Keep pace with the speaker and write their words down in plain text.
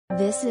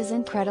This is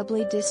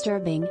incredibly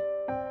disturbing.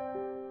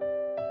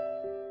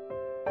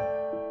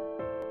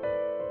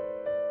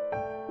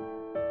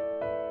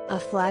 A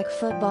flag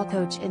football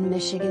coach in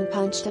Michigan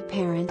punched a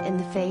parent in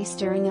the face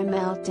during a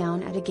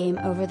meltdown at a game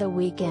over the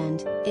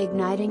weekend,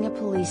 igniting a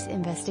police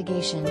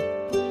investigation.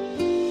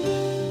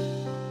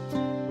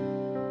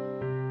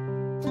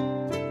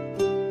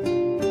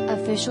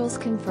 Officials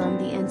confirmed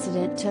the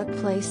incident took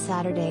place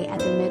Saturday at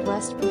the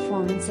Midwest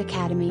Performance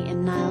Academy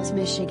in Niles,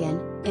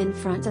 Michigan, in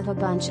front of a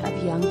bunch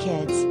of young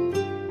kids.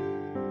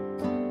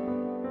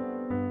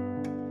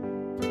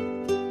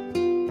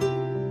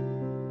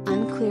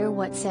 Unclear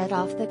what set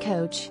off the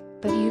coach,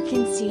 but you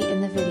can see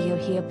in the video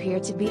he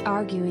appeared to be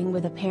arguing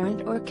with a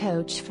parent or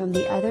coach from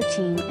the other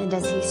team, and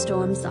as he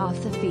storms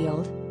off the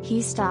field,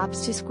 he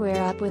stops to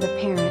square up with a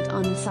parent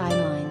on the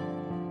sideline.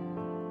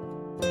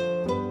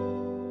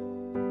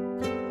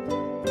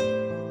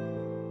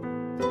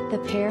 The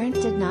parent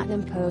did not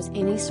impose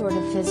any sort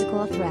of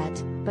physical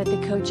threat, but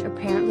the coach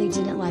apparently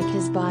didn't like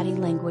his body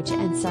language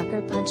and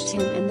sucker punched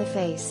him in the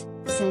face,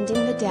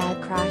 sending the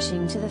dad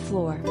crashing to the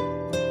floor.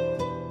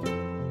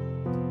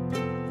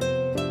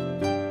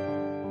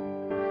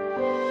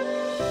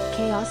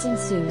 Chaos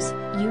ensues.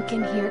 You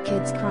can hear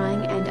kids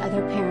crying and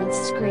other parents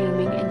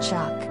screaming in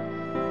shock.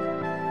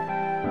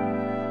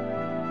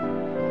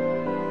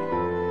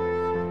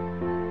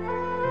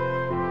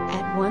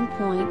 At one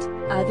point,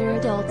 other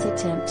adults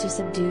attempt to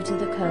subdue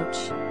the coach.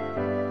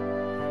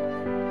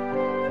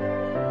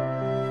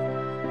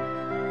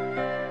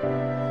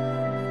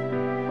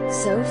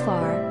 So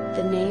far,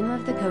 the name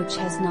of the coach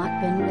has not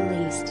been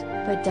released,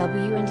 but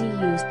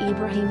WNDU's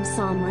Ibrahim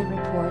Samra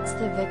reports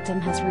the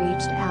victim has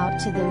reached out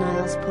to the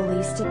Niles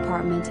Police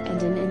Department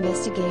and an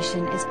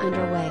investigation is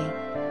underway.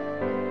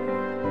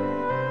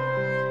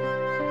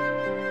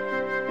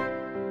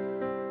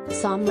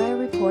 Samra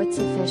reports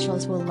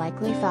officials will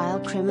likely file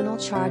criminal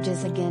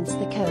charges against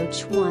the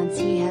coach once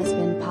he has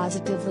been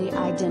positively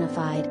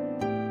identified.